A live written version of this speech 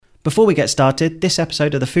Before we get started, this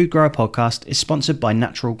episode of the Food Grower podcast is sponsored by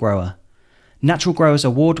Natural Grower. Natural Grower's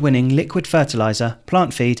award-winning liquid fertiliser,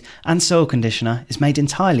 plant feed and soil conditioner is made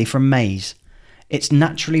entirely from maize. It's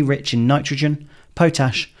naturally rich in nitrogen,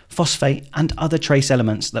 potash, phosphate and other trace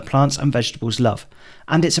elements that plants and vegetables love,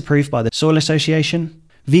 and it's approved by the Soil Association,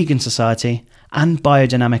 Vegan Society and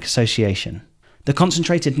Biodynamic Association. The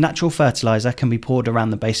concentrated natural fertiliser can be poured around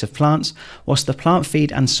the base of plants, whilst the plant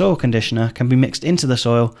feed and soil conditioner can be mixed into the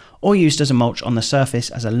soil or used as a mulch on the surface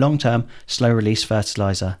as a long-term, slow-release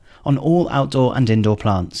fertiliser on all outdoor and indoor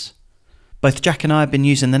plants. Both Jack and I have been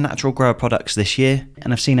using the Natural Grower products this year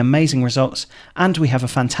and have seen amazing results, and we have a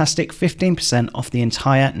fantastic 15% off the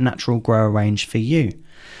entire Natural Grower range for you.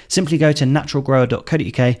 Simply go to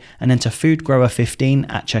naturalgrower.co.uk and enter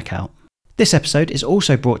FoodGrower15 at checkout. This episode is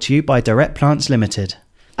also brought to you by Direct Plants Limited,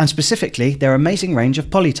 and specifically their amazing range of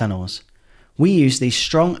polytunnels. We use these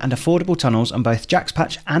strong and affordable tunnels on both Jack's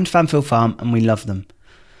Patch and Fanfield Farm, and we love them.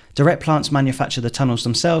 Direct Plants manufacture the tunnels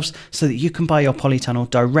themselves so that you can buy your polytunnel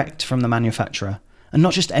direct from the manufacturer, and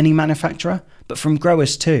not just any manufacturer, but from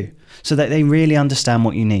growers too, so that they really understand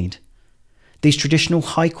what you need. These traditional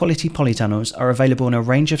high-quality polytunnels are available in a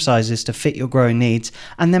range of sizes to fit your growing needs,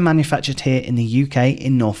 and they're manufactured here in the UK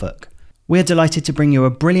in Norfolk. We're delighted to bring you a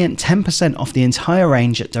brilliant 10% off the entire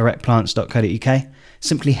range at directplants.co.uk.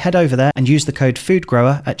 Simply head over there and use the code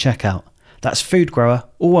FOODGROWER at checkout. That's FOODGROWER,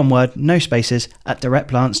 all one word, no spaces, at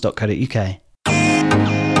directplants.co.uk.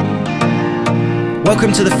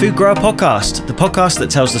 Welcome to the Food Grower podcast, the podcast that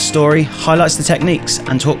tells the story, highlights the techniques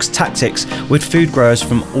and talks tactics with food growers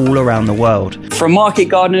from all around the world. From market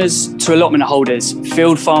gardeners to allotment holders,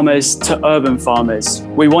 field farmers to urban farmers,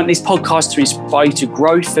 we want this podcast to inspire you to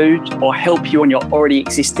grow food or help you on your already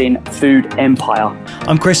existing food empire.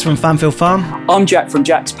 I'm Chris from Fanfield Farm. I'm Jack from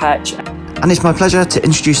Jack's Patch. And it's my pleasure to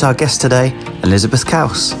introduce our guest today, Elizabeth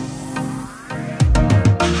Couse.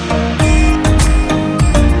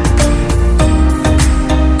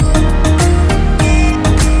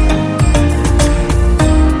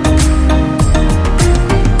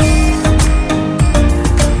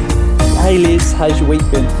 Hey Liz, how's your week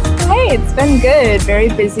been? Hey, it's been good. Very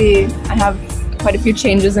busy. I have quite a few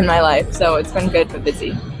changes in my life, so it's been good but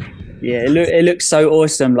busy. Yeah, it looks so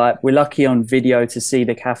awesome. Like, we're lucky on video to see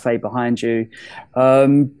the cafe behind you.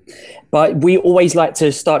 But we always like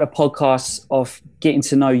to start a podcast off getting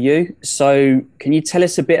to know you. So can you tell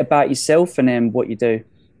us a bit about yourself and then what you do?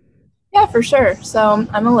 Yeah, for sure. So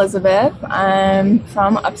I'm Elizabeth. I'm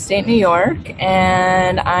from upstate New York,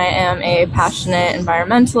 and I am a passionate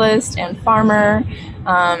environmentalist and farmer,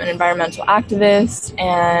 an environmental activist.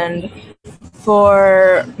 And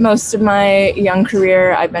for most of my young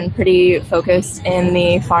career, I've been pretty focused in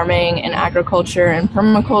the farming and agriculture and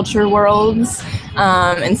permaculture worlds,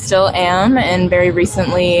 and still am. And very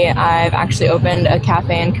recently, I've actually opened a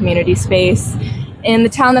cafe and community space in the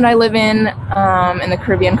town that I live in the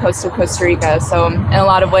Caribbean coast of Costa Rica. So in a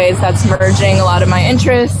lot of ways, that's merging a lot of my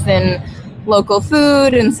interests in local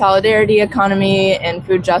food and solidarity economy and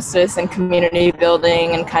food justice and community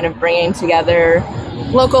building and kind of bringing together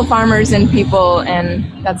local farmers and people.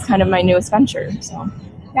 And that's kind of my newest venture. So,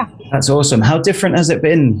 yeah. That's awesome. How different has it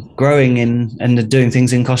been growing in and doing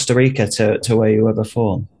things in Costa Rica to where you were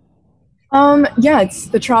before? Yeah,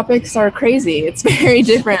 the tropics are crazy. It's very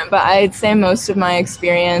different, but I'd say most of my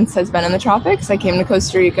experience has been in the tropics. I came to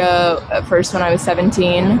Costa Rica at first when I was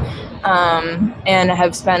 17, and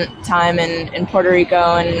have spent time in Puerto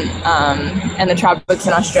Rico and the tropics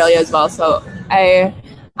in Australia as well. So I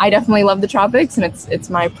definitely love the tropics, and it's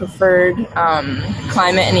my preferred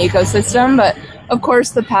climate and ecosystem. But of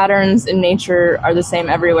course, the patterns in nature are the same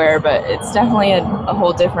everywhere, but it's definitely a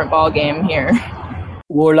whole different ball game here.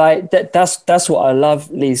 Well, like that's what I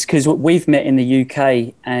love, Liz, because we've met in the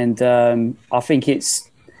UK, and I think it's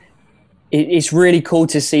really cool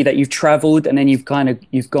to see that you've travelled and then you've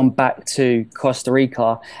gone back to Costa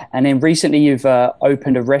Rica, and then recently you've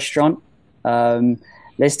opened a restaurant.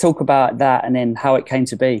 Let's talk about that and then how it came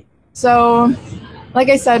to be. So, like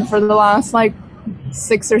I said, for the last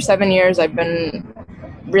 6 or 7 years, I've been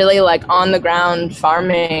really on the ground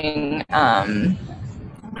farming.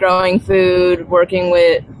 Growing food, working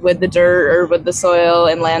with the dirt or with the soil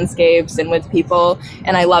and landscapes and with people,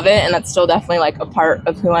 and I love it, and that's still definitely a part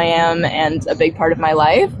of who I am and a big part of my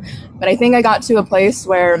life. But I think I got to a place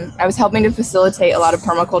where I was helping to facilitate a lot of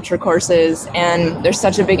permaculture courses, and there's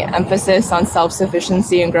such a big emphasis on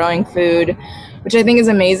self-sufficiency and growing food, which I think is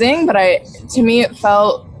amazing, but to me it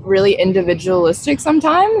felt really individualistic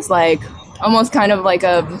sometimes. almost kind of like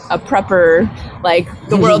a prepper, like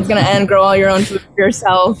the world's going to end, grow all your own food for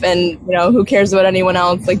yourself. And, you know, who cares about anyone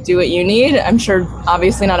else? Like, do what you need. I'm sure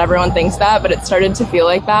obviously not everyone thinks that, but it started to feel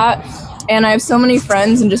like that. And I have so many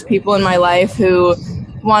friends and just people in my life who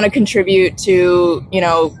want to contribute to, you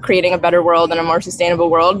know, creating a better world and a more sustainable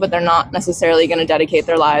world, but they're not necessarily going to dedicate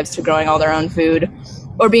their lives to growing all their own food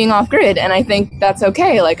or being off grid. And I think that's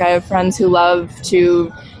okay. Like, I have friends who love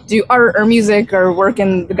to do art or music or work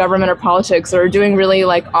in the government or politics or doing really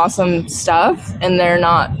like awesome stuff, and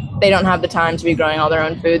they don't have the time to be growing all their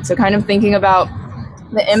own food. So kind of thinking about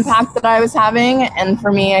the impact that I was having. And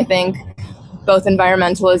for me, I think both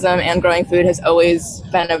environmentalism and growing food has always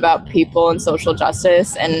been about people and social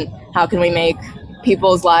justice and how can we make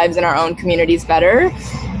people's lives in our own communities better.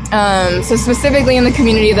 So specifically in the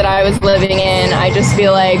community that I was living in, I just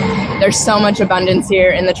feel like there's so much abundance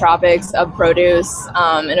here in the tropics of produce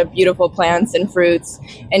and of beautiful plants and fruits,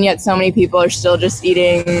 and yet so many people are still just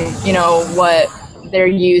eating, you know, what they're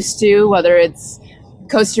used to, whether it's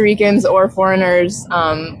Costa Ricans or foreigners.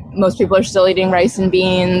 Most people are still eating rice and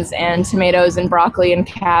beans and tomatoes and broccoli and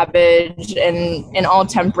cabbage and all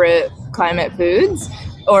temperate climate foods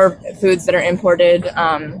or foods that are imported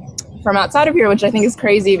from outside of here, which I think is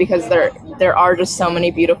crazy because there are just so many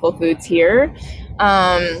beautiful foods here.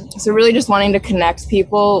 So really just wanting to connect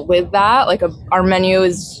people with that. Like our menu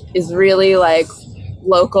is really like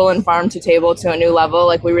local and farm to table to a new level.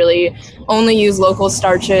 Like we really only use local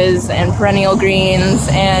starches and perennial greens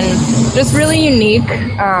and just really unique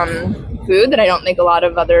food that I don't think a lot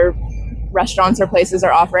of other restaurants or places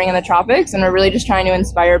are offering in the tropics. And we're really just trying to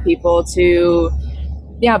inspire people to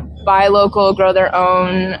buy local, grow their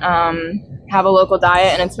own, have a local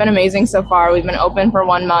diet. And it's been amazing so far. We've been open for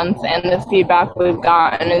 1 month and the feedback we've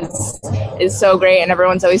gotten is so great. And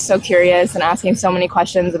everyone's always so curious and asking so many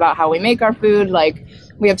questions about how we make our food. Like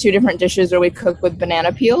we have 2 different dishes where we cook with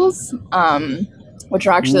banana peels, which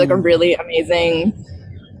are actually like a really amazing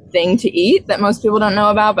thing to eat that most people don't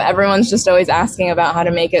know about, but everyone's just always asking about how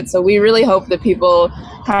to make it. So we really hope that people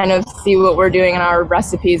kind of see what we're doing in our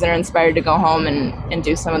recipes and are inspired to go home and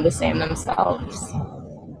do some of the same themselves.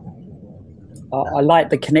 I like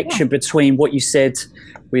the connection between what you said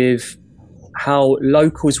with how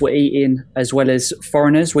locals were eating as well as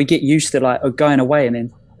foreigners. We get used to like going away and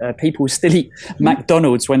then people still eat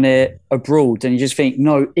McDonald's when they're abroad, and you just think,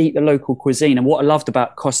 no, eat the local cuisine. And what I loved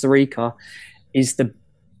about Costa Rica is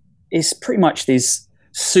it's pretty much this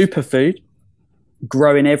superfood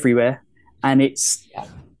growing everywhere, and it's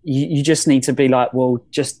you just need to be like, well,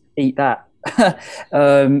 just eat that.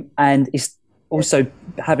 And it's also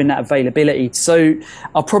having that availability. So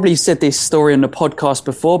I probably said this story on the podcast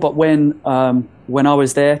before, but when I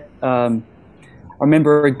was there, I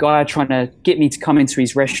remember a guy trying to get me to come into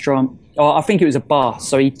his restaurant. Oh, I think it was a bar.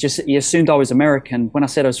 So he assumed I was American. When I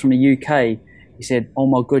said I was from the UK, he said, "Oh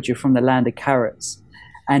my God, you're from the land of carrots."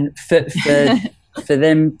 And for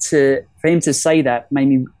him to say that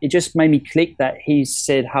just made me click that he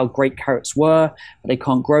said how great carrots were, but they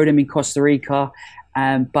can't grow them in Costa Rica,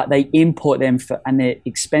 but they import them and they're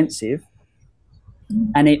expensive.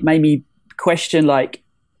 And it made me question, like,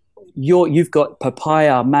 you've got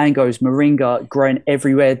papaya, mangoes, moringa growing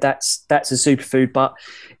everywhere. That's a superfood. But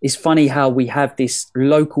it's funny how we have this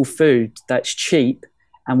local food that's cheap,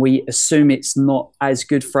 and we assume it's not as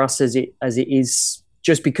good for us as it is,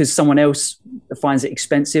 just because someone else finds it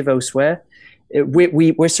expensive elsewhere.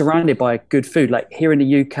 We're surrounded by good food. Like here in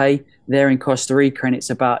the UK, there in Costa Rica, and it's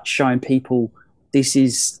about showing people this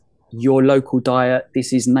is your local diet,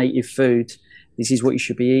 this is native food, this is what you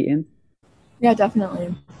should be eating. Yeah,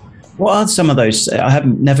 definitely. What are some of those? I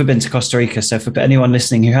haven't never been to Costa Rica, so for anyone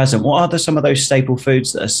listening who hasn't, what are some of those staple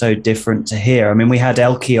foods that are so different to here? I mean, we had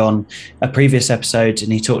Elke on a previous episode,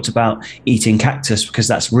 and he talked about eating cactus because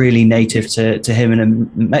that's really native to him in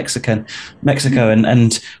Mexico,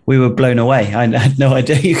 and we were blown away. I had no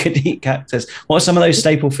idea you could eat cactus. What are some of those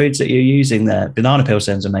staple foods that you're using there? Banana peel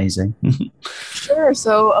sounds amazing. Sure.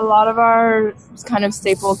 So a lot of our kind of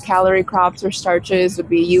staple calorie crops or starches would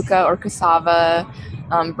be yuca or cassava.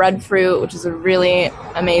 Breadfruit, which is a really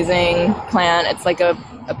amazing plant. It's like a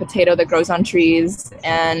potato that grows on trees,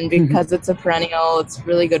 and because it's a perennial, it's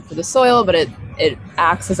really good for the soil, but it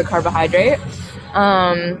acts as a carbohydrate.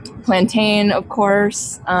 Plantain, of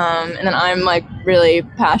course, and then I'm like really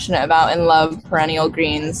passionate about and love perennial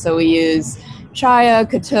greens. So we use chaya,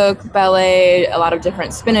 katuk, bele, a lot of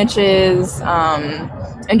different spinaches,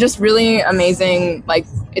 and just really amazing, like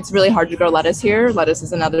it's really hard to grow lettuce here. Lettuce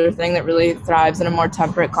is another thing that really thrives in a more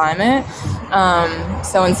temperate climate.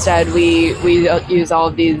 So instead we use all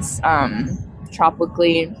of these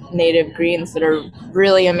tropically native greens that are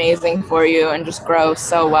really amazing for you and just grow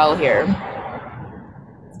so well here.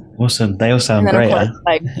 Awesome. They all sound And then, great.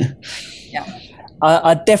 of course, yeah.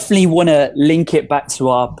 I definitely want to link it back to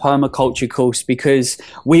our permaculture course, because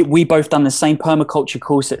we both done the same permaculture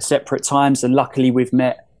course at separate times, and luckily we've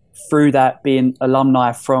met through that, being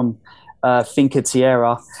alumni from Finca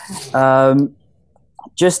Tierra.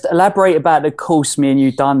 Just elaborate about the course me and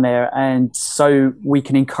you done there, and so we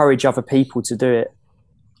can encourage other people to do it.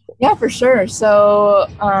 Yeah, for sure. So,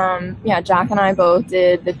 Jack and I both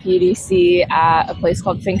did the PDC at a place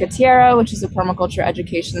called Finca Tierra, which is a permaculture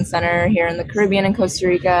education center here in the Caribbean in Costa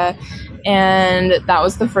Rica. And that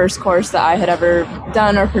was the first course that I had ever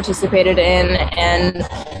done or participated in. And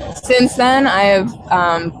since then, I have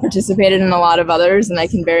participated in a lot of others, and I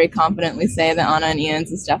can very confidently say that Anna and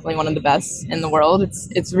Ian's is definitely one of the best in the world.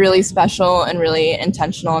 It's really special and really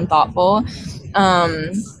intentional and thoughtful.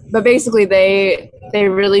 But basically, they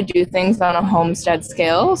really do things on a homestead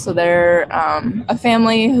scale. So they're a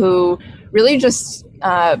family who really just,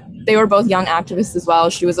 they were both young activists as well.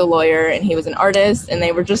 She was a lawyer and he was an artist, and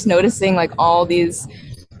they were just noticing like all these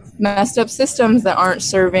messed up systems that aren't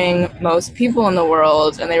serving most people in the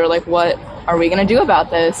world. And they were like, what are we going to do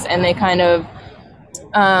about this? And they kind of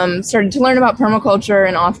started to learn about permaculture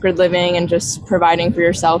and off-grid living and just providing for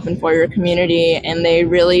yourself and for your community. And they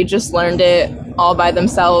really just learned it all by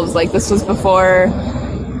themselves. Like, this was before,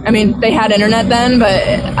 I mean, they had internet then, but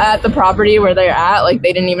at the property where they're at, like,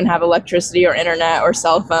 they didn't even have electricity or internet or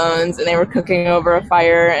cell phones, and they were cooking over a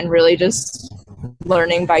fire and really just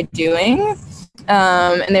learning by doing.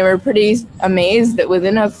 And they were pretty amazed that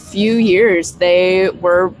within a few years they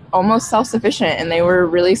were almost self-sufficient, and they were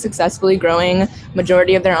really successfully growing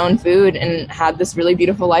majority of their own food and had this really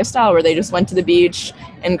beautiful lifestyle where they just went to the beach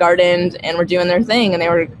and gardened and were doing their thing. And they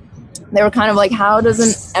were kind of like, how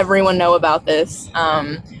doesn't everyone know about this?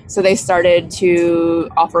 So they started to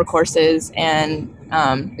offer courses and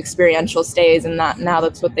experiential stays, and now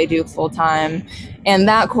that's what they do full time. And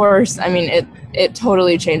that course, I mean, it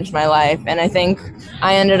totally changed my life. And I think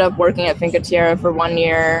I ended up working at Finca Tierra for 1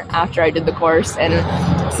 year after I did the course,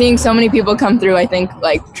 and seeing so many people come through, I think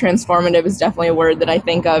like transformative is definitely a word that I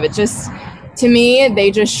think of. It just, to me,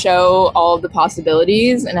 they just show all of the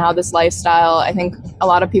possibilities and how this lifestyle, I think a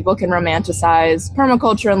lot of people can romanticize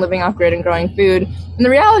permaculture and living off grid and growing food. And the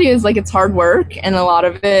reality is, like, it's hard work, and a lot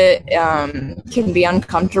of it can be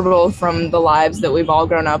uncomfortable from the lives that we've all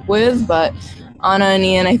grown up with. But Anna and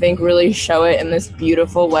Ian, I think, really show it in this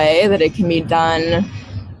beautiful way that it can be done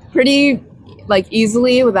pretty like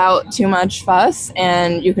easily without too much fuss,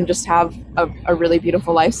 and you can just have a really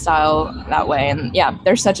beautiful lifestyle that way. And yeah,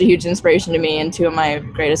 they're such a huge inspiration to me and two of my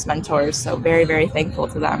greatest mentors, so very, very thankful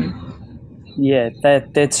to them. Yeah,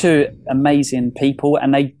 they're two amazing people,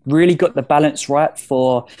 and they really got the balance right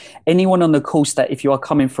for anyone on the course, that if you are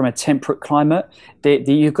coming from a temperate climate, that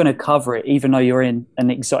you're going to cover it even though you're in an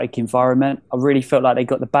exotic environment. I really felt like they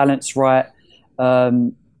got the balance right,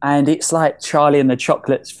 and it's like Charlie and the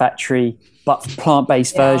Chocolate Factory, but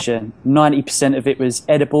plant-based version. 90% of it was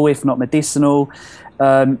edible, if not medicinal.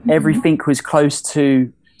 Everything was close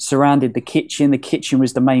to surrounded the kitchen. The kitchen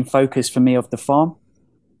was the main focus for me of the farm.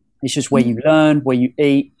 It's just where you learn, where you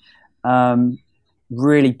eat.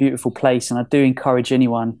 Really beautiful place, and I do encourage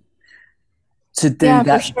anyone to do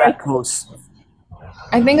that course.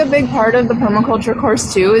 I think a big part of the permaculture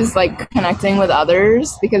course too is like connecting with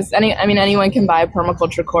others, because anyone can buy a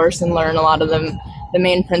permaculture course and learn a lot of the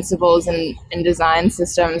main principles and design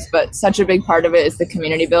systems, but such a big part of it is the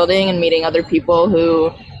community building and meeting other people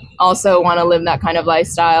who also want to live that kind of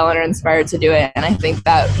lifestyle and are inspired to do it. And I think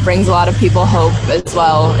that brings a lot of people hope as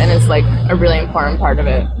well, and is like a really important part of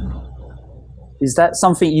it. Is that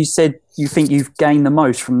something you said you think you've gained the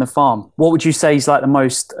most from the farm? What would you say is like the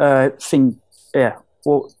most thing? Yeah,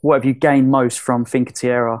 what have you gained most from Finca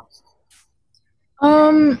Tierra?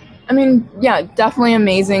 I mean, yeah, definitely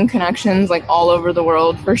amazing connections like all over the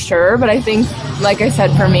world for sure. But I think, like I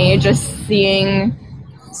said, for me, just seeing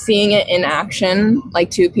it in action, like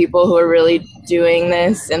two people who are really doing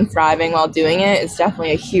this and thriving while doing it, is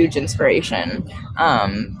definitely a huge inspiration.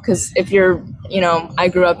 Because if you're, I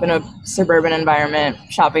grew up in a suburban environment,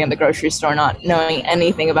 shopping at the grocery store, not knowing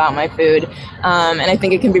anything about my food. And I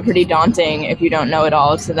think it can be pretty daunting if you don't know it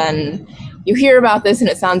all. So then you hear about this and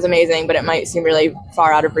it sounds amazing, but it might seem really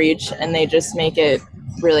far out of reach, and they just make it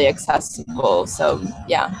really accessible. So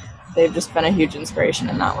yeah, they've just been a huge inspiration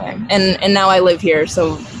in that way. And now I live here,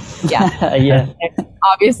 so yeah. Yeah.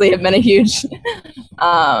 Obviously have been a huge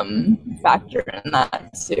factor in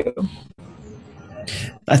that too.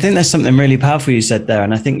 I think there's something really powerful you said there.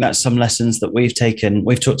 And I think that's some lessons that we've taken.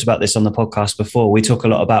 We've talked about this on the podcast before. We talk a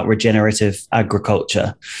lot about regenerative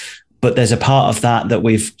agriculture, but there's a part of that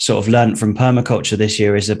we've sort of learned from permaculture this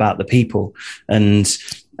year is about the people and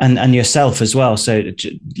yourself as well. So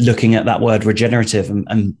looking at that word regenerative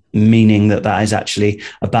and meaning that is actually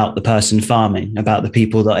about the person farming, about the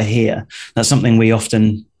people that are here. That's something we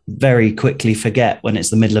often very quickly forget when it's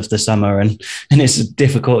the middle of the summer and it's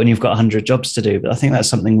difficult and you've got 100 jobs to do. But I think that's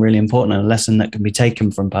something really important and a lesson that can be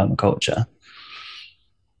taken from permaculture.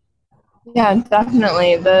 Yeah,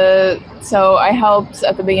 definitely. So I helped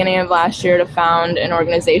at the beginning of last year to found an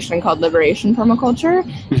organization called Liberation Permaculture,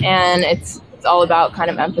 and it's all about kind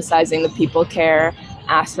of emphasizing the people care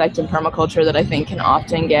aspect of permaculture that I think can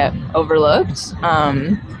often get overlooked.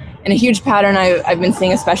 And a huge pattern I've been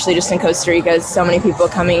seeing, especially just in Costa Rica, is so many people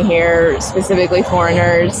coming here, specifically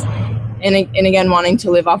foreigners, and again, wanting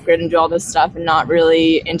to live off grid and do all this stuff and not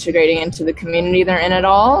really integrating into the community they're in at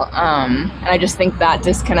all. And I just think that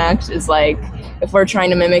disconnect is like, if we're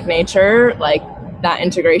trying to mimic nature, like that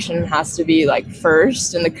integration has to be like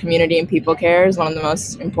first, and the community and people care is one of the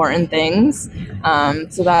most important things.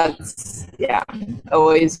 So that's, yeah,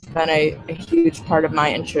 always been a huge part of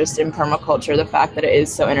my interest in permaculture, the fact that it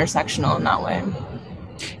is so intersectional in that way.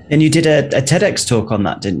 And you did a TEDx talk on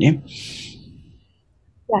that, didn't you?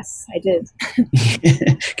 Yes, I did.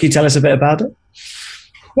 Can you tell us a bit about it?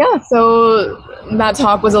 Yeah, so that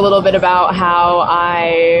talk was a little bit about how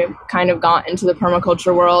I kind of got into the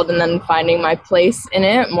permaculture world and then finding my place in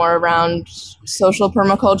it, more around social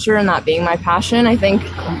permaculture and that being my passion. I think,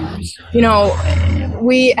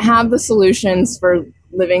 we have the solutions for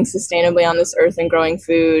living sustainably on this earth and growing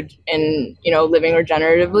food and, living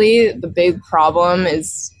regeneratively. The big problem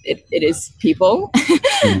is it is people.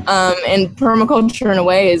 And permaculture in a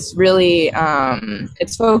way is really,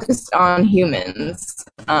 it's focused on humans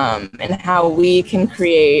and how we can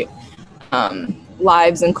create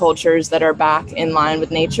lives and cultures that are back in line with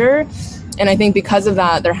nature. And I think because of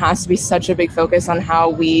that, there has to be such a big focus on how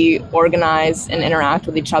we organize and interact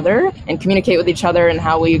with each other and communicate with each other and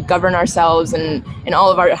how we govern ourselves and all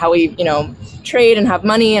of how we, trade and have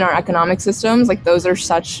money in our economic systems. Like those are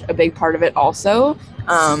such a big part of it also.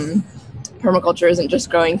 Permaculture isn't just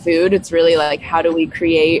growing food. It's really like, how do we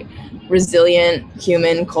create resilient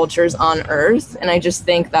human cultures on Earth? And I just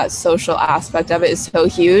think that social aspect of it is so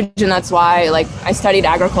huge. And that's why I studied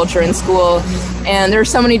agriculture in school, and there are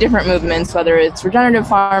so many different movements, whether it's regenerative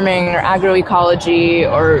farming or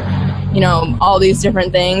agroecology or, all these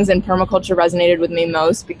different things. And permaculture resonated with me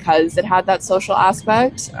most because it had that social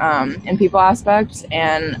aspect and people aspect.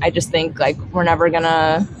 And I just think we're never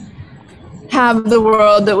gonna have the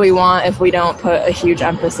world that we want if we don't put a huge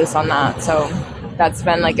emphasis on that. So that's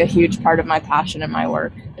been a huge part of my passion and my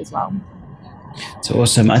work as well. It's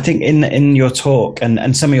awesome. I think in your talk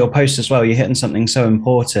and some of your posts as well, you're hitting something so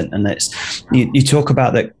important, and it's you talk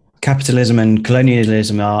about that capitalism and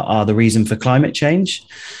colonialism are the reason for climate change.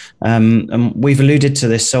 And we've alluded to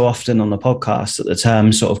this so often on the podcast that the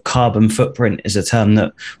term sort of carbon footprint is a term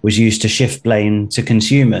that was used to shift blame to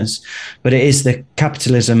consumers, but it is the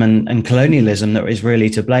capitalism and colonialism that is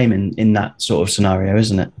really to blame in that sort of scenario,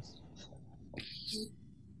 isn't it?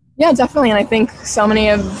 Yeah, definitely. And I think so many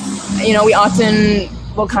of, we often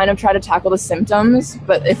will kind of try to tackle the symptoms,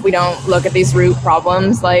 but if we don't look at these root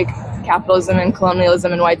problems like capitalism and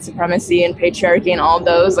colonialism and white supremacy and patriarchy and all of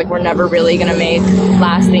those, we're never really going to make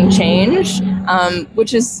lasting change,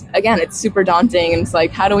 which is, again, it's super daunting. And it's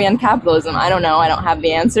how do we end capitalism? I don't know. I don't have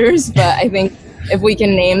the answers, but I think if we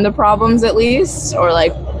can name the problems at least, or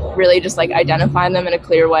really just identify them in a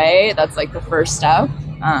clear way, that's the first step.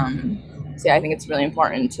 So yeah, I think it's really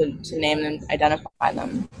important to name them, identify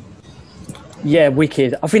them. Yeah,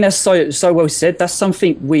 wicked. I think that's so well said. That's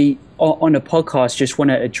something we on a podcast just want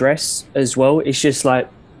to address as well. It's just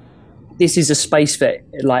this is a space for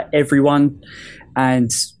everyone,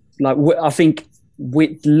 and I think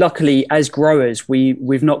luckily as growers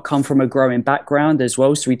we've not come from a growing background as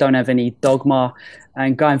well, so we don't have any dogma.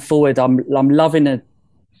 And going forward, I'm loving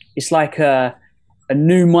it's like a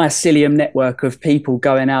new mycelium network of people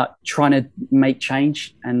going out trying to make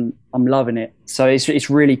change, and I'm loving it. So it's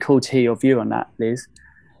really cool to hear your view on that, Liz.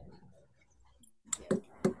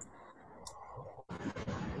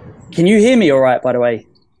 Can you hear me all right, by the way?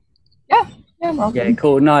 Yeah, well, yeah,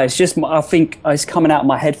 cool. No, it's just I think it's coming out of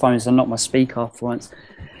my headphones and not my speaker for once.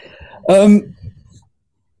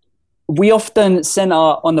 We often center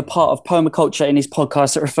on the part of permaculture in this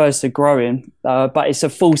podcast that refers to growing, but it's a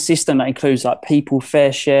full system that includes people,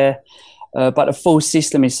 fair share. But the full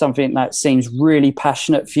system is something that seems really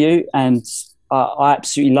passionate for you, and I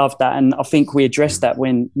absolutely love that. And I think we address that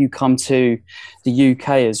when you come to the UK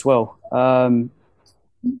as well.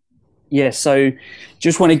 So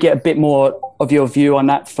just want to get a bit more of your view on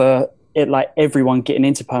that for it, like everyone getting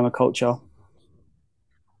into permaculture.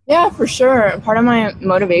 Yeah, for sure. Part of my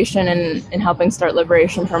motivation in helping start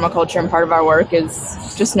Liberation Permaculture and part of our work is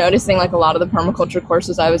just noticing like a lot of the permaculture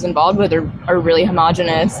courses I was involved with are really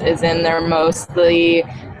homogenous, as in they're mostly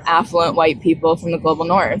affluent white people from the global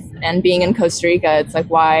north. And being in Costa Rica, it's like,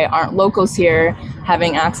 why aren't locals here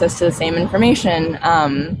having access to the same information,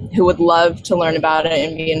 who would love to learn about it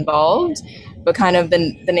and be involved? But kind of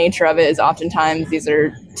the nature of it is oftentimes these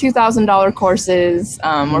are $2,000 courses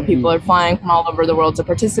where people are flying from all over the world to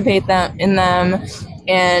participate in them.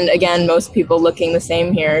 And again, most people looking the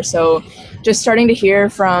same here. So just starting to hear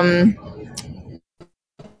from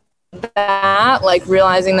that, like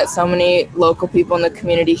realizing that so many local people in the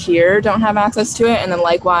community here don't have access to it. And then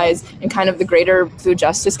likewise, in kind of the greater food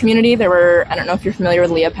justice community, there were, I don't know if you're familiar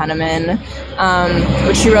with Leah Penniman,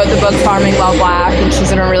 but she wrote the book Farming While Black, and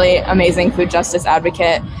she's a really amazing food justice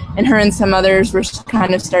advocate. And her and some others were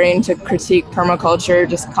kind of starting to critique permaculture,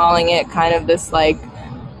 just calling it kind of this like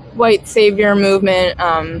white savior movement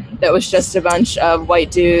that was just a bunch of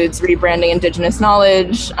white dudes rebranding indigenous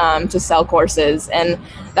knowledge to sell courses. And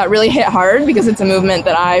that really hit hard because it's a movement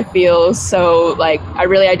that I feel so like I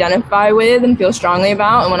really identify with and feel strongly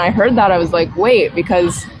about. And when I heard that, I was like, wait,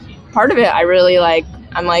 because part of it I really like,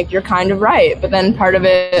 I'm like, you're kind of right. But then part of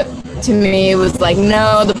it to me was like,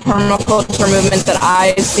 no, the permaculture movement that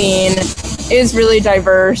I've seen is really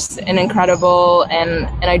diverse and incredible. And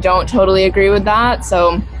I don't totally agree with that.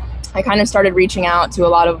 So I kind of started reaching out to a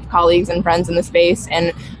lot of colleagues and friends in the space,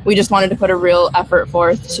 and we just wanted to put a real effort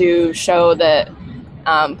forth to show that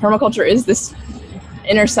permaculture is this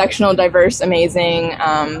intersectional, diverse, amazing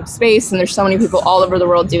space, and there's so many people all over the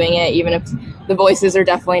world doing it, even if the voices are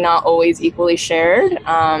definitely not always equally shared.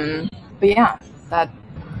 But yeah, that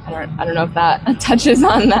I don't know if that touches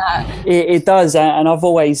on that. It does, and I've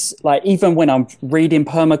always, like, even when I'm reading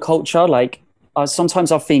permaculture, like,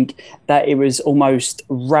 sometimes I think that it was almost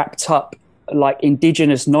wrapped up, like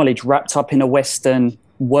indigenous knowledge wrapped up in a Western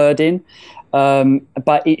wording,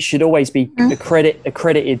 but it should always be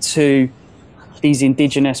accredited to these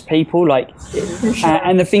indigenous people. Like,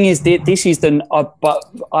 and the thing is, this is but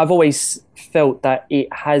I've always felt that it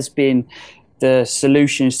has been the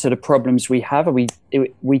solutions to the problems we have, and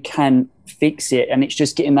we can fix it, and it's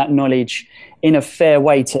just getting that knowledge in a fair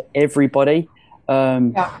way to everybody.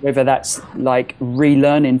 Whether that's like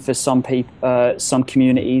relearning for some people, some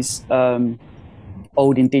communities,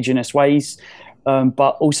 old indigenous ways,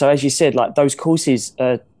 but also, as you said, like those courses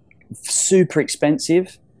are super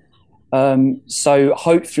expensive. So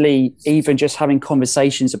hopefully even just having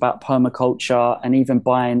conversations about permaculture and even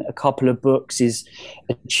buying a couple of books is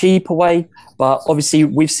a cheaper way. But obviously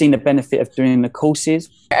we've seen the benefit of doing the courses.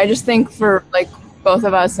 I just think for like both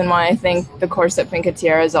of us, and why I think the course at Finca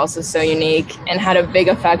Tierra is also so unique and had a big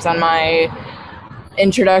effect on my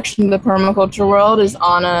introduction to the permaculture world, is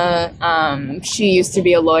Anna. She used to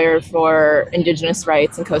be a lawyer for indigenous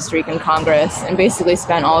rights in Costa Rican Congress, and basically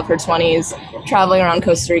spent all of her 20s traveling around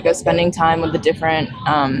Costa Rica, spending time with the different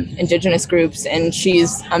indigenous groups. And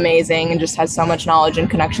she's amazing and just has so much knowledge and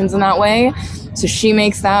connections in that way. So she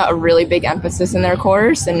makes that a really big emphasis in their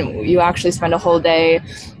course. And you actually spend a whole day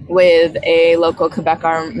with a local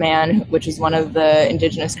Quebecer man, which is one of the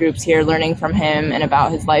indigenous groups here, learning from him and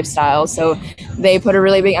about his lifestyle. So they put a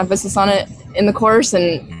really big emphasis on it in the course,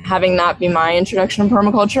 and having that be my introduction to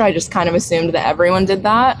permaculture, I just kind of assumed that everyone did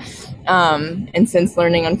that. And since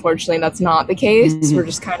learning, unfortunately, that's not the case. We're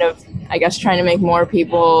just kind of, I guess, trying to make more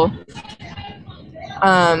people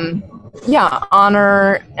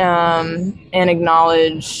honor and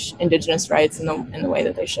acknowledge indigenous rights in the way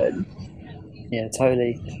that they should. Yeah,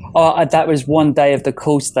 totally. Oh, that was one day of the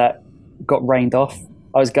course that got rained off.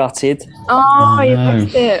 I was gutted. Oh, you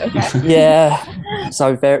missed it. Okay. Yeah,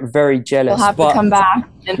 so very, very jealous. You'll have to come back.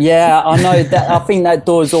 Yeah, I know that. I think that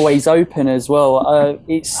door's always open as well.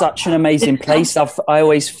 It's such an amazing place. I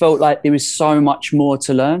always felt like there was so much more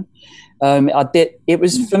to learn. It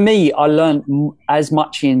was, for me, I learned as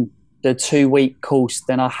much in the 2-week course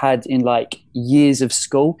than I had in like years of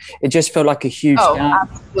school. It just felt like a huge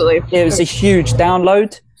absolutely. It was a huge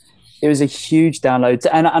download.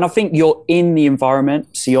 And I think you're in the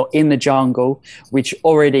environment, so you're in the jungle, which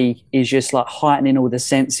already is just like heightening all the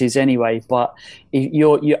senses anyway. But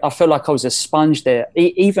I feel like I was a sponge there,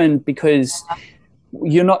 even because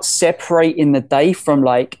you're not separating the day from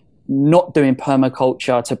like not doing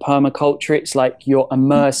permaculture to permaculture. It's like you're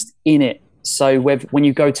immersed in it. So when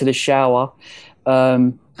you go to the shower,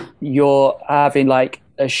 you're having like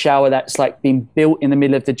a shower that's like been built in the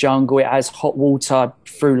middle of the jungle. It has hot water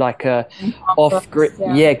through like a off-grid,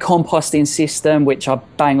 composting system, which I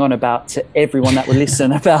bang on about to everyone that will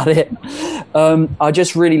listen about it. I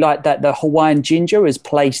just really like that the Hawaiian ginger is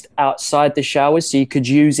placed outside the shower, so you could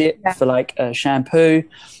use it for like a shampoo.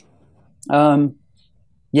 What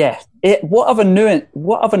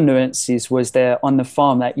other nuances was there on the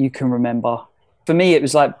farm that you can remember? For me, it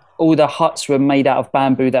was like all the huts were made out of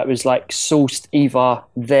bamboo that was like sourced either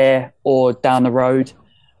there or down the road.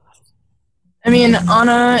 I mean,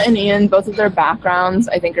 Anna and Ian, both of their backgrounds,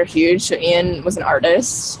 I think, are huge. So Ian was an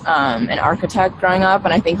artist, an architect growing up,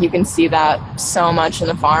 and I think you can see that so much in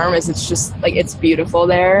the farm. It's just like, it's beautiful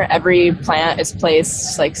there. Every plant is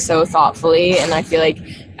placed like so thoughtfully, and I feel like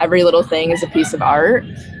every little thing is a piece of art.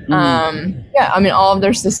 I mean, all of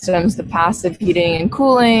their systems, the passive heating and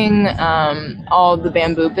cooling, all of the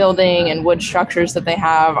bamboo building and wood structures that they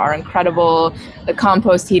have are incredible. The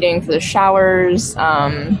compost heating for the showers,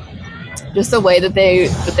 just the way that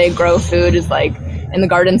they grow food is like, and the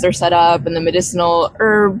gardens are set up, and the medicinal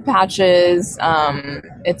herb patches.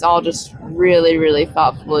 It's all just really, really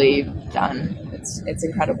thoughtfully done. It's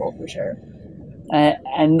incredible for sure.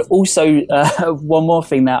 And also, one more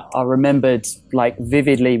thing that I remembered like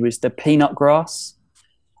vividly was the peanut grass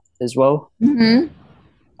as well. Mm-hmm.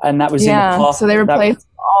 And that was in the park. So they replaced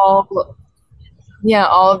all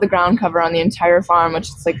of the ground cover on the entire farm, which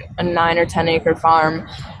is like a 9 or 10 acre farm.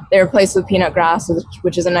 They replaced with peanut grass,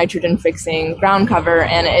 which is a nitrogen fixing ground cover.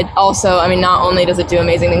 And it also, I mean, not only does it do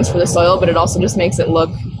amazing things for the soil, but it also just makes it look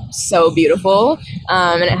so beautiful.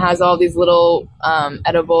 And it has all these little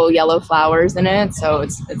edible yellow flowers in it. So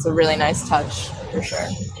it's a really nice touch for sure.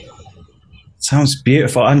 Sounds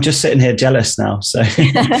beautiful. I'm just sitting here jealous now. So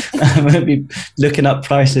I'm going to be looking up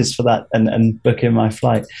prices for that and booking my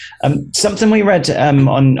flight. Something we read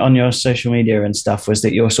on your social media and stuff was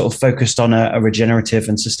that you're sort of focused on a regenerative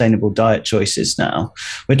and sustainable diet choices now.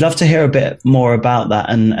 We'd love to hear a bit more about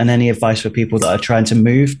that and any advice for people that are trying to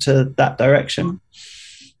move to that direction.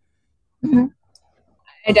 Mm-hmm.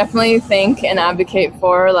 I definitely think and advocate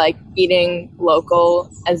for like eating local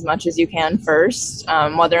as much as you can first,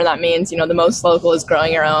 whether that means, the most local is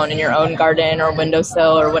growing your own in your own garden or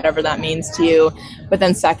windowsill or whatever that means to you. But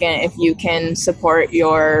then second, if you can support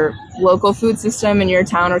your local food system in your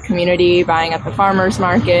town or community, buying at the farmer's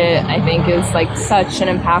market, I think is like such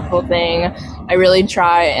an impactful thing. I really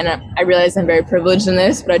try, and I realize I'm very privileged in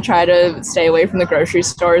this, but I try to stay away from the grocery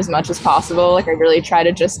store as much as possible. Like I really try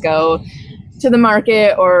to just go to the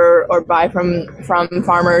market or buy from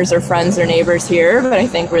farmers or friends or neighbors here. But I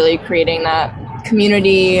think really creating that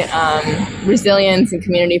community resilience and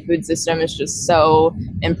community food system is just so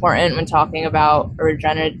important when talking about a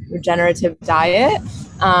regenerative diet.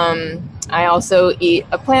 I also eat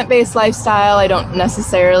a plant-based lifestyle. I don't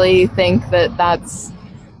necessarily think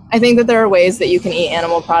I think that there are ways that you can eat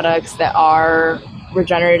animal products that are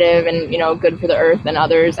regenerative and good for the earth, and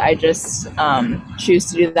others I just choose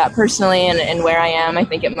to do that personally and where I am. I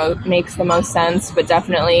think it makes the most sense. But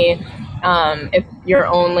definitely if your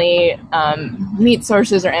only meat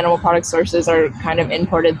sources or animal product sources are kind of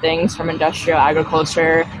imported things from industrial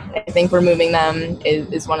agriculture, I think removing them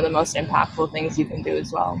is one of the most impactful things you can do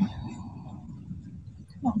as well.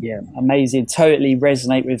 Yeah, amazing. Totally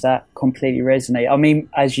resonate with that. Completely resonate. I mean,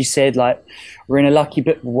 as you said, like we're in a lucky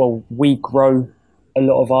bit. Well, we grow a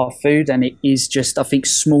lot of our food, and it is just, I think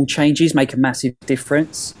small changes make a massive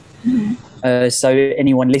difference. Mm-hmm. So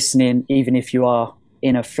anyone listening, even if you are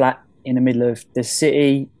in a flat in the middle of the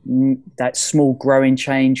city, that small growing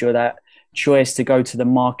change or that choice to go to the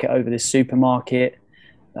market over the supermarket,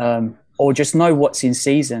 or just know what's in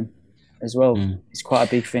season as well, is quite a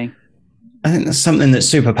big thing. I think that's something that's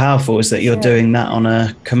super powerful, is that you're doing that on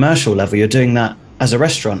a commercial level. You're doing that as a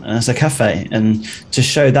restaurant and as a cafe, and to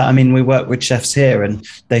show that, I mean, we work with chefs here and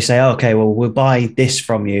they say, oh, okay, well, we'll buy this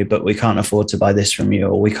from you, but we can't afford to buy this from you,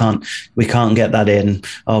 or we can't get that in.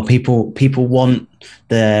 Oh, people want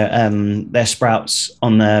their sprouts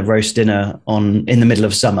on their roast dinner in the middle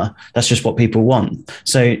of summer. That's just what people want.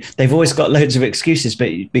 So they've always got loads of excuses,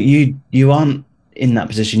 but you aren't in that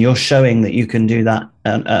position. You're showing that you can do that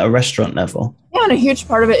at a restaurant level. Yeah, and a huge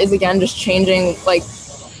part of it is, again, just changing, like,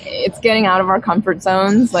 it's getting out of our comfort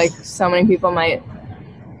zones. Like so many people might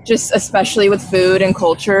just, especially with food and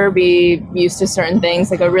culture, be used to certain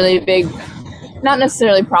things. Like a really big, not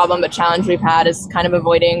necessarily problem, but challenge we've had is kind of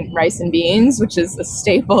avoiding rice and beans, which is a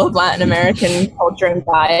staple of Latin American culture and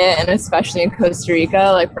diet. And especially in Costa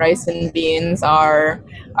Rica, like rice and beans are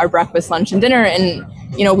our breakfast, lunch, and dinner. And,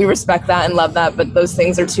 we respect that and love that, but those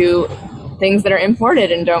things are too things that are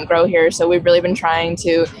imported and don't grow here. So we've really been trying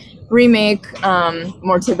to remake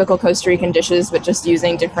more typical Costa Rican dishes, but just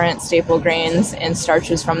using different staple grains and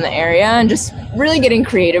starches from the area, and just really getting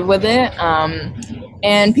creative with it.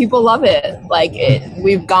 And people love it. Like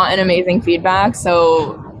we've gotten amazing feedback.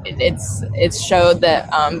 So it's showed that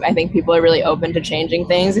I think people are really open to changing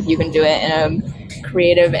things if you can do it in a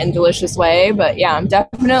creative and delicious way. But yeah, I'm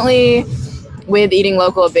definitely, with eating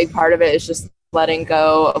local, a big part of it is just letting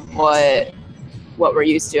go of what we're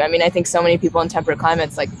used to. I mean, I think so many people in temperate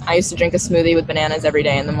climates, like I used to drink a smoothie with bananas every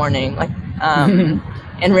day in the morning, like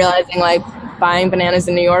and realizing like buying bananas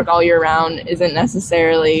in New York all year round isn't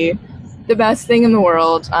necessarily the best thing in the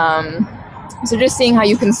world. So just seeing how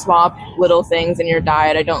you can swap little things in your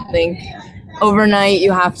diet. I don't think overnight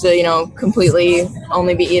you have to, completely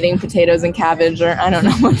only be eating potatoes and cabbage, or I don't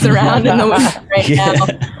know what's around in the winter right now.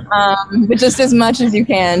 But just as much as you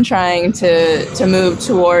can, trying to move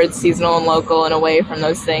towards seasonal and local and away from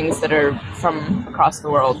those things that are from across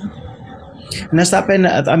the world. And has that been,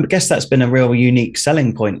 I guess that's been a real unique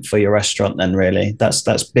selling point for your restaurant then, really? That's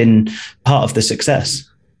been part of the success.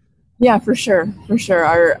 Yeah, for sure.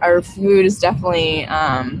 Our food is definitely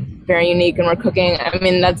very unique, and we're cooking. I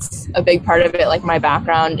mean, that's a big part of it. Like my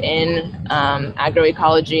background in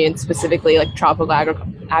agroecology, and specifically like tropical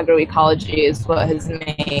agroecology, is what has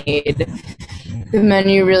made the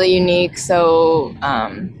menu really unique. So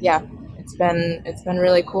yeah, it's been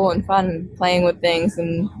really cool and fun playing with things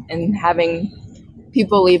and having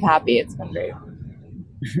people leave happy. It's been great.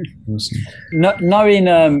 Awesome.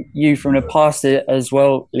 Knowing you from the past as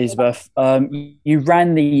well, Elizabeth, you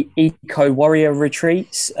ran the Eco Warrior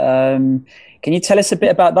retreats. Can you tell us a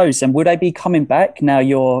bit about those, and would they be coming back now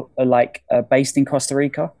you're based in Costa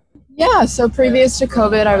Rica? Yeah, so previous to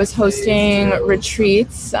COVID, I was hosting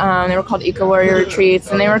retreats. They were called Eco Warrior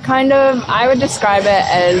retreats, and they were kind of, I would describe it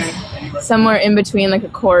as somewhere in between like a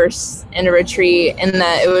course and a retreat, in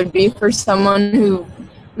that it would be for someone who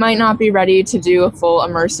might not be ready to do a full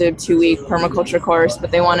immersive 2-week permaculture course,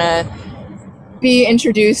 but they want to be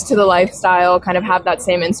introduced to the lifestyle, kind of have that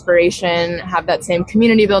same inspiration, have that same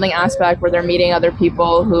community building aspect where they're meeting other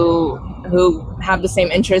people who have the same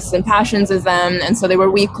interests and passions as them. And so they were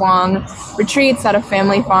week-long retreats at a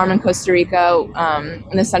family farm in Costa Rica,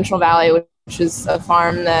 in the Central Valley, which is a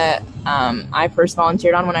farm that I first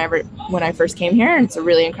volunteered on when I first came here. And it's a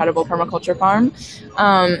really incredible permaculture farm.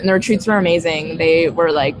 And the retreats were amazing. They were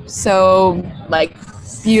so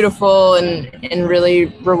beautiful and really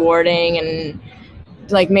rewarding, and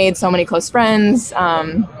made so many close friends.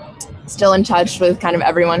 Still in touch with kind of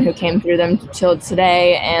everyone who came through them till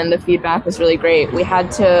today, and the feedback was really great. We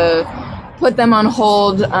had to put them on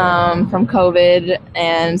hold from COVID,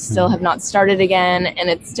 and still have not started again. And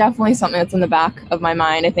it's definitely something that's in the back of my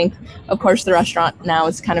mind. I think, of course, the restaurant now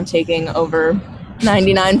is kind of taking over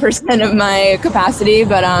 99% of my capacity,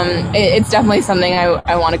 but it's definitely something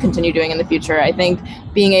I want to continue doing in the future. I think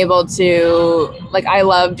being able to, I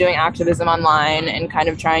love doing activism online and kind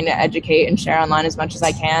of trying to educate and share online as much as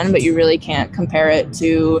I can, but you really can't compare it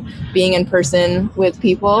to being in person with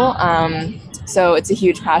people. So it's a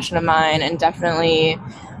huge passion of mine, and definitely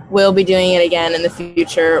will be doing it again in the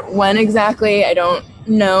future. When exactly, I don't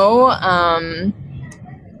know.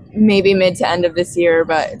 Maybe mid to end of this year,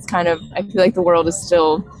 but it's kind of, I feel like the world is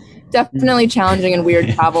still definitely challenging and weird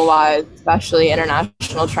travel wise, especially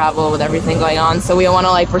international travel with everything going on. So we want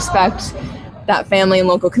to respect that family and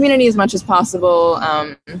local community as much as possible,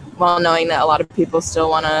 while knowing that a lot of people still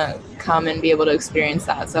want to come and be able to experience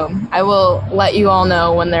that. So I will let you all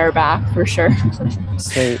know when they're back for sure.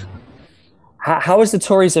 So how has the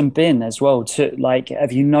tourism been as well?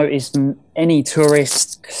 Have you noticed any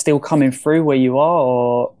tourists still coming through where you are,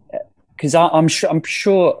 or because I'm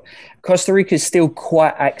sure Costa Rica is still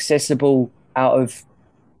quite accessible out of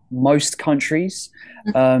most countries.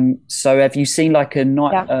 So have you seen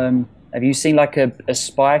a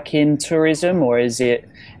spike in tourism, or is it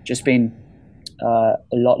just been a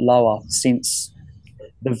lot lower since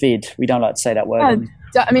the vid? We don't like to say that word.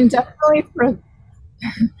 Yeah, I mean,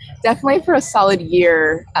 definitely for a solid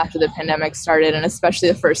year after the pandemic started, and especially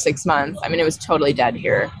the first 6 months. I mean, it was totally dead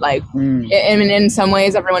here. In some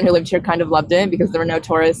ways, everyone who lived here kind of loved it because there were no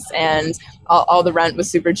tourists, and all the rent was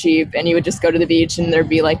super cheap, and you would just go to the beach and there'd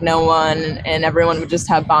be no one, and everyone would just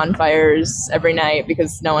have bonfires every night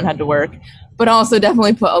because no one had to work. But also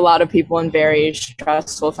definitely put a lot of people in very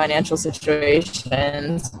stressful financial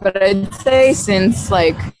situations. But I'd say since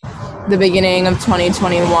the beginning of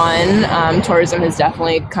 2021, tourism has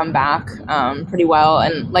definitely come back pretty well.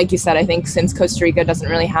 And like you said, I think since Costa Rica doesn't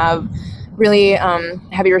really have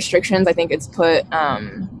heavy restrictions, I think it's put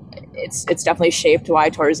it's definitely shaped why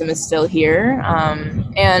tourism is still here.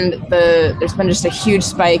 And there's been just a huge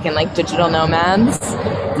spike in like digital nomads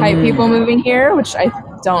type people moving here, which I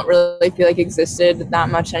don't really feel like existed that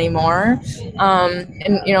much anymore.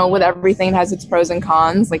 And you know, with everything, it has its pros and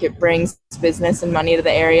cons. Like it brings business and money to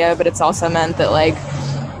the area, but it's also meant that like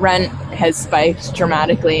rent has spiked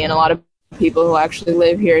dramatically, and a lot of people who actually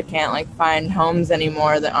live here can't like find homes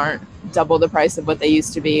anymore that aren't double the price of what they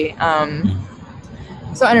used to be.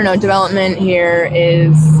 So I don't know, development here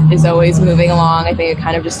is always moving along. I think it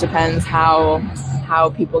kind of just depends how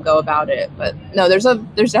people go about it. But no, there's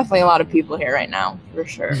definitely a lot of people here right now, for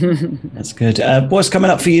sure. That's good. What's coming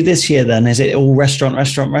up for you this year then? Is it all restaurant,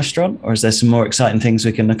 or is there some more exciting things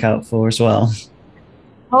we can look out for as well?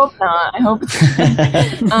 Hope not. I hope.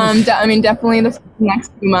 I mean, definitely the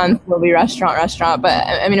next few months will be restaurant. But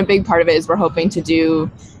I mean, a big part of it is we're hoping to do.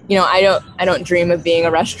 You know, I don't dream of being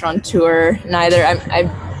a restaurateur. Neither.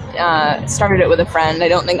 I started it with a friend. I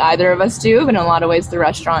don't think either of us do, but in a lot of ways, the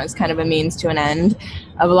restaurant is kind of a means to an end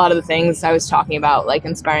of a lot of the things I was talking about, like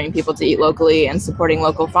inspiring people to eat locally and supporting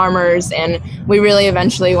local farmers. And we really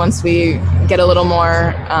eventually, once we get a little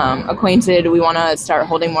more acquainted, we want to start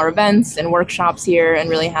holding more events and workshops here and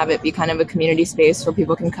really have it be kind of a community space where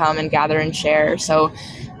people can come and gather and share. So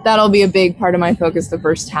that'll be a big part of my focus the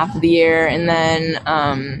first half of the year. And then,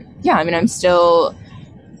 I mean, I'm still,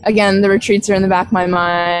 again, the retreats are in the back of my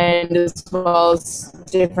mind, as well as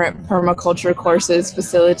different permaculture courses,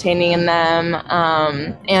 facilitating in them,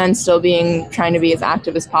 and still trying to be as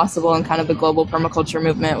active as possible in kind of the global permaculture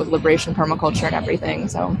movement with Liberation Permaculture and everything.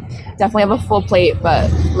 So definitely have a full plate,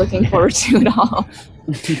 but looking forward to it all.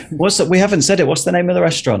 We haven't said it. What's the name of the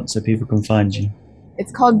restaurant so people can find you? It's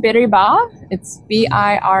called Biriba. It's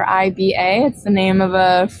Biriba. It's the name of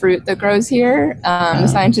a fruit that grows here. The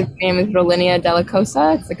scientific name is Rollinia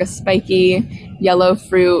delicosa. It's like a spiky yellow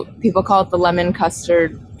fruit. People call it the lemon pie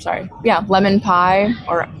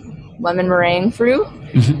or lemon meringue fruit.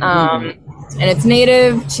 And it's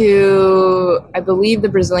native to, I believe, the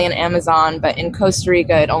Brazilian Amazon, but in Costa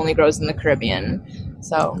Rica, it only grows in the Caribbean.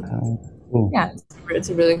 So, yeah, it's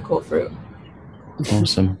a really cool fruit.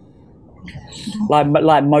 Awesome.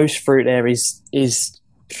 Like most fruit there is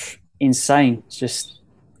insane. It's just,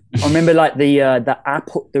 I remember like the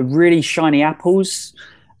apple, the really shiny apples.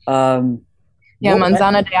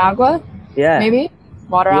 Manzana de agua. Yeah, maybe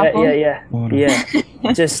water apple. Yeah.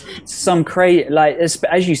 Just some crazy, like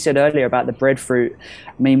as you said earlier about the breadfruit.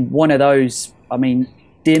 I mean, one of those. I mean,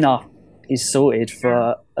 dinner is sorted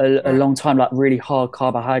for a long time. Like really hard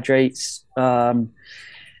carbohydrates. And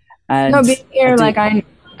being here,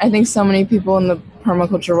 I think so many people in the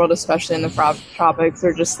permaculture world, especially in the tropics,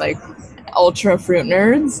 are just like ultra fruit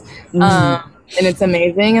nerds. And it's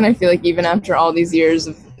amazing. And I feel like even after all these years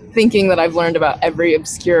of thinking that I've learned about every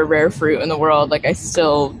obscure rare fruit in the world, like I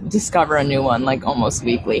still discover a new one like almost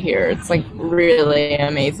weekly here. It's like really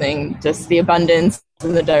amazing. Just the abundance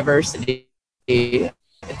and the diversity.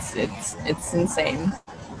 It's insane.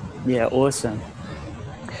 Yeah, awesome.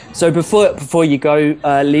 So before you go,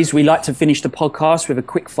 Liz, we like to finish the podcast with a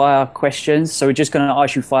quick fire questions. So we're just going to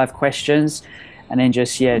ask you 5 questions, and then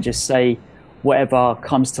just say whatever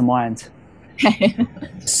comes to mind.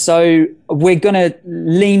 So we're going to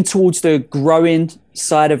lean towards the growing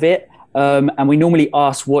side of it, and we normally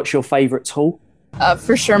ask, what's your favorite tool?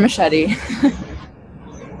 For sure, machete.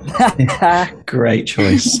 Great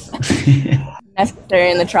choice. Necessary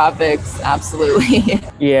in the tropics, absolutely.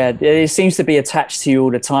 Yeah, it seems to be attached to you all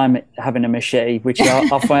the time, having a machete, which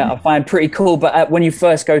I find pretty cool. But when you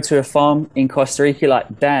first go to a farm in Costa Rica, you're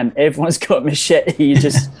like, damn, everyone's got a machete. You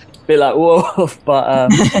just be like, whoa. But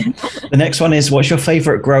the next one is, what's your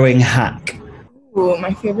favorite growing hack? Ooh,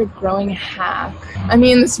 my favorite growing hack. I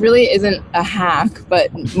mean, this really isn't a hack, but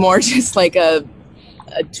more just like a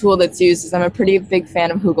tool that's used. Is I'm a pretty big fan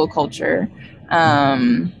of hugelkulture.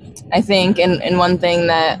 I think, and one thing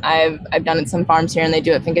that I've done at some farms here, and they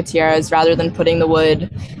do at Finca Tierra, is rather than putting the wood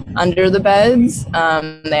under the beds,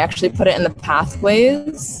 they actually put it in the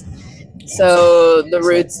pathways. So the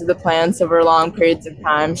roots of the plants over long periods of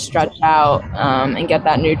time stretch out and get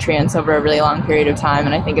that nutrients over a really long period of time.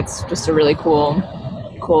 And I think it's just a really cool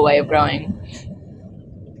way of growing.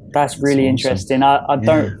 That's really interesting. I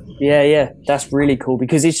don't. Yeah, that's really cool,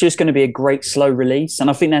 because it's just going to be a great slow release.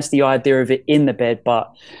 And I think that's the idea of it in the bed,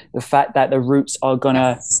 but the fact that the roots are going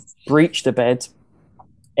to breach the bed,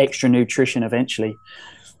 extra nutrition eventually.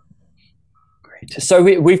 Great. So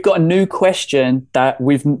we've got a new question that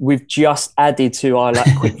we've just added to our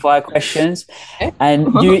like quick fire questions,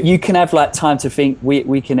 and you can have like time to think.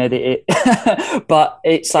 We can edit it, but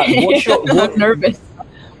it's like, I'm nervous.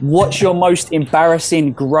 what's your most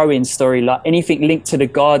embarrassing growing story? Like anything linked to the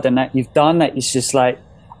garden that you've done that is just like,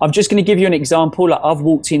 I'm just going to give you an example. Like I've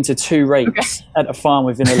walked into 2 rakes at a farm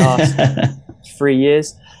within the last 3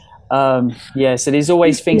 years. So there's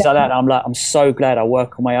always things like that. I'm so glad I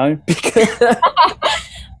work on my own.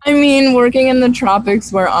 I mean, working in the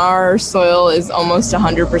tropics where our soil is almost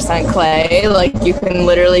 100% clay, like you can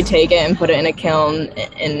literally take it and put it in a kiln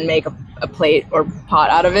and make a plate or pot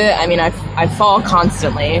out of it. I mean, I fall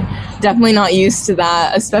constantly. Definitely not used to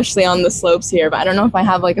that, especially on the slopes here. But I don't know if I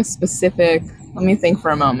have like a specific, let me think for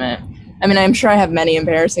a moment. I mean, I'm sure I have many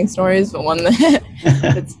embarrassing stories, but one that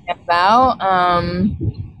stands out.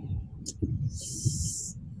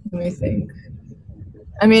 Let me think.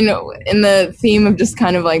 I mean, in the theme of just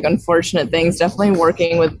kind of like unfortunate things, definitely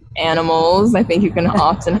working with animals. I think you can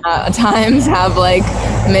often at times have like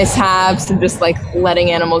mishaps and just like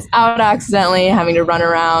letting animals out accidentally, having to run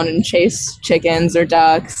around and chase chickens or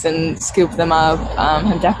ducks and scoop them up.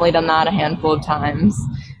 I've definitely done that a handful of times.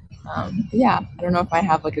 I don't know if I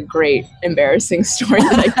have like a great embarrassing story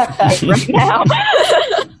that I can right now.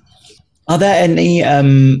 Are there any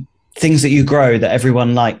things that you grow that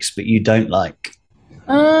everyone likes but you don't like?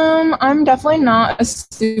 I'm definitely not a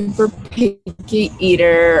super picky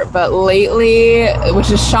eater, but lately,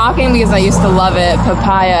 which is shocking because I used to love it,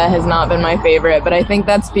 papaya has not been my favorite, but I think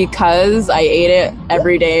that's because I ate it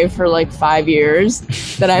every day for like 5 years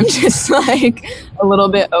that I'm just like a little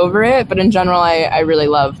bit over it. But in general, I really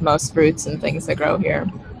love most fruits and things that grow here.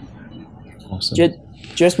 Awesome.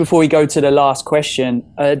 Just before we go to the last question,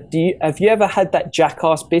 have you ever had that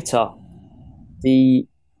Jackass bitter?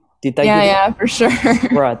 Did they? Yeah, for sure.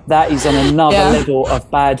 Right, that is on another level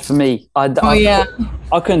of bad for me. I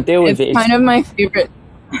couldn't deal with it. It's kind of my favorite.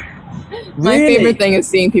 Really? My favorite thing is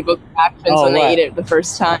seeing people's reactions when they eat it the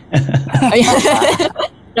first time.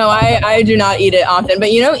 No, I do not eat it often, but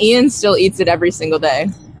Ian still eats it every single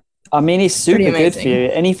day. I mean, it's super good for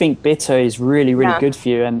you. Anything bitter is really, really good for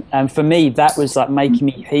you. And for me, that was like making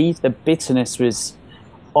me pee. The bitterness was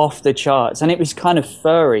off the charts, and it was kind of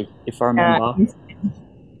furry, if I remember. Yeah.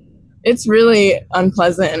 It's really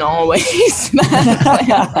unpleasant in all ways. You're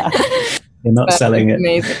not selling it.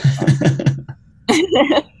 Amazing.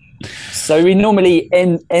 So we normally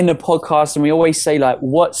end the podcast and we always say like,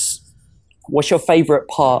 what's your favorite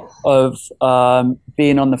part of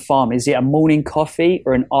being on the farm? Is it a morning coffee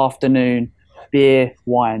or an afternoon beer,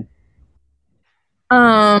 wine?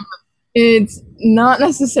 It's not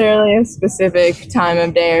necessarily a specific time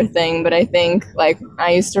of day or thing, but I think like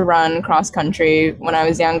I used to run cross country when I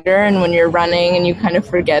was younger, and when you're running and you kind of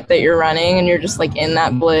forget that you're running and you're just like in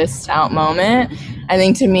that blissed out moment, I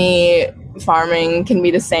think to me farming can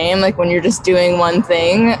be the same. Like when you're just doing one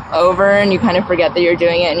thing over and you kind of forget that you're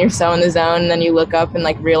doing it and you're so in the zone, and then you look up and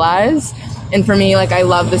like realize. And for me, like I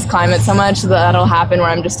love this climate so much that that'll happen where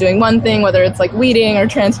I'm just doing one thing, whether it's like weeding or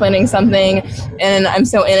transplanting something, and I'm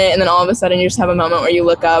so in it, and then all of a sudden you just have a moment where you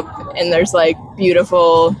look up and there's like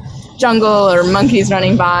beautiful jungle or monkeys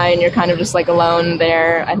running by and you're kind of just like alone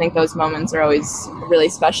there. I think those moments are always really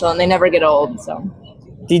special and they never get old. So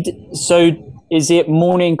is it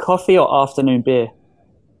morning coffee or afternoon beer?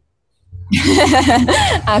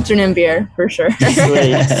 Afternoon beer, for sure.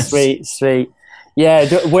 Sweet.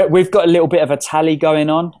 Yeah, we've got a little bit of a tally going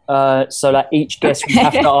on. So like each guest we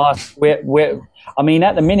have to ask. I mean,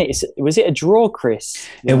 at the minute, was it a draw, Chris?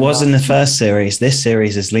 It was in the first series. This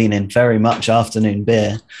series is leaning very much afternoon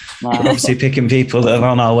beer. Wow. We're obviously picking people that are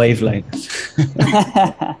on our wavelength.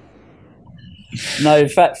 No, in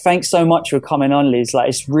fact, thanks so much for coming on, Liz. Like,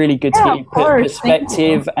 it's really good to get your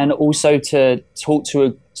perspective and also to talk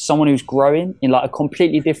to someone who's growing in like a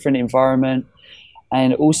completely different environment,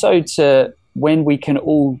 and also to when we can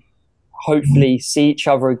all hopefully see each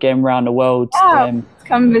other again around the world.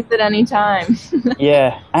 Come visit anytime.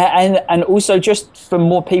 Yeah, and also just for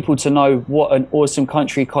more people to know what an awesome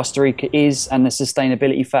country Costa Rica is and the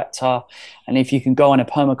sustainability factor. And if you can go on a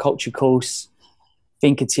permaculture course,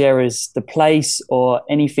 Finca Tierra's the place, or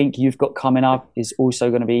anything you've got coming up is also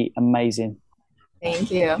going to be amazing.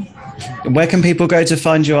 Thank you. Where can people go to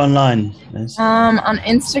find you online, Liz? On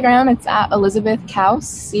Instagram, it's at Elizabeth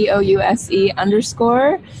Couse,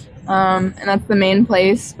 COUSE_. And that's the main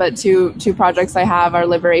place. But two projects I have are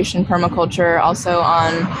Liberation Permaculture, also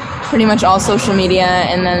on pretty much all social media.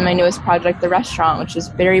 And then my newest project, the restaurant, which is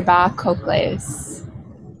Biriba Cocles.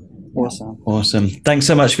 Awesome. Thanks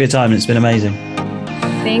so much for your time. It's been amazing.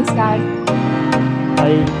 Thanks, guys.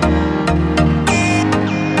 Bye.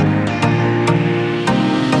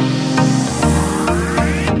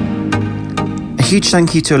 huge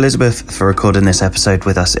thank you to Elizabeth for recording this episode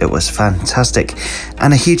with us. It was fantastic.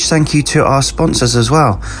 And a huge thank you to our sponsors as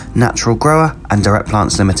well, Natural Grower and Direct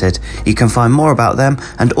Plants Limited. You can find more about them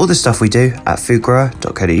and all the stuff we do at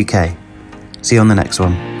foodgrower.co.uk. See you on the next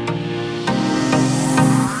one.